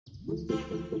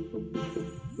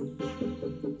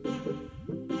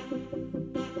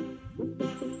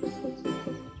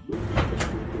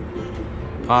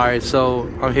Alright, so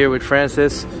I'm here with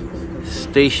Francis,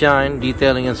 Stay Shine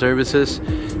Detailing and Services.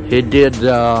 He did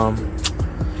ceramic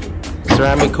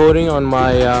coating on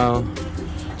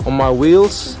my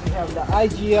wheels. We have the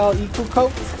IGL Eco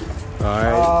Coat.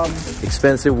 Alright,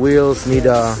 expensive wheels need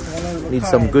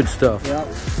some good stuff. Yep.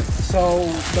 So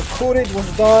the coating was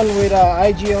done with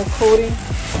IGL coating,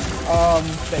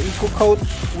 the Eco Coat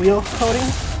wheel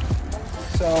coating.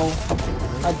 So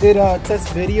I did a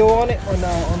test video on it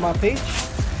on my page.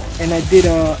 And I did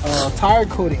a tire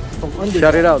coating from Underdog.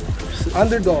 Shout it out.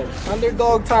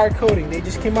 Underdog tire coating. They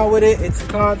just came out with it. It's a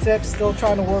concept. Still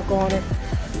trying to work on it.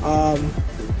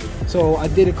 So I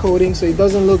did a coating, so it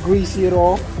doesn't look greasy at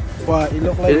all, but it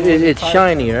looks like it's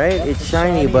shiny, right? Yep, it's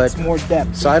shiny, but it's more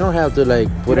depth. So I don't have to like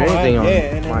put anything on. Yeah,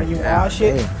 and then when you wash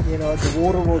it, you know, the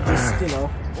water will just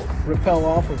repel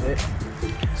off of it.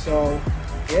 So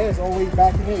yeah, it's always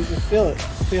back in here. You can feel it.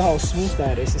 Feel how smooth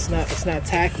that is. It's not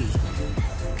tacky.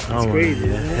 It's great,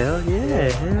 man. Hell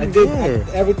yeah. I did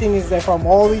everything is there from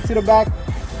all the way to the back.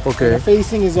 Okay. The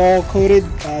facing is all coated.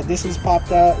 This is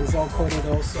popped out. It's all coated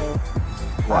also.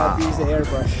 Wow. I used the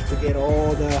airbrush to get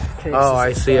all the creases. Oh,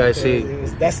 I see.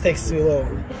 That takes too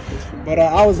long. But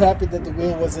I was happy that the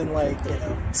wheel wasn't like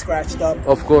scratched up.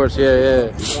 Of course,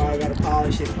 yeah. So I gotta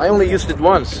polish it. I only used it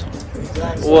once.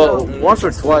 Exactly. Well, once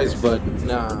or twice, but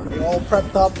nah. They all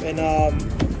prepped up, and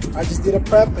I just did a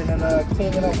prep, and then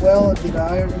cleaned it up well, did the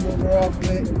iron remover off of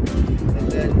it, and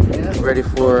then ready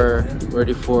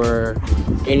for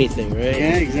anything, right?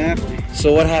 Yeah, exactly.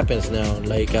 So what happens now?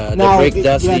 Like the now, brake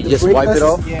dust, you just wipe it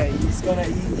off? Yeah, it's gonna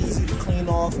easy to clean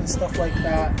off and stuff like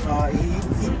that.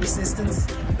 Heat resistance.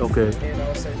 Okay. You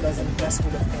know, so it doesn't mess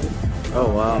with the paint. Oh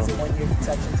wow. It has a 1 year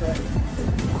protection to it.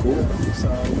 Cool. So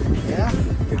yeah.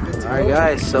 Alright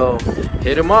guys, so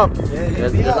hit him up. Yeah,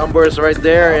 the number is right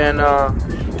there, and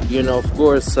you know, of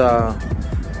course, I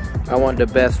want the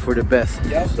best for the best.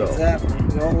 Yep, so. exactly.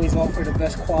 We always offer the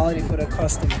best quality for the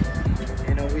customer.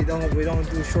 You know, we don't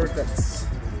do shortcuts.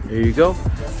 There you go.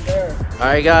 Yes, sir. All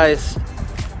right, guys.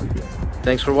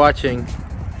 Thanks for watching.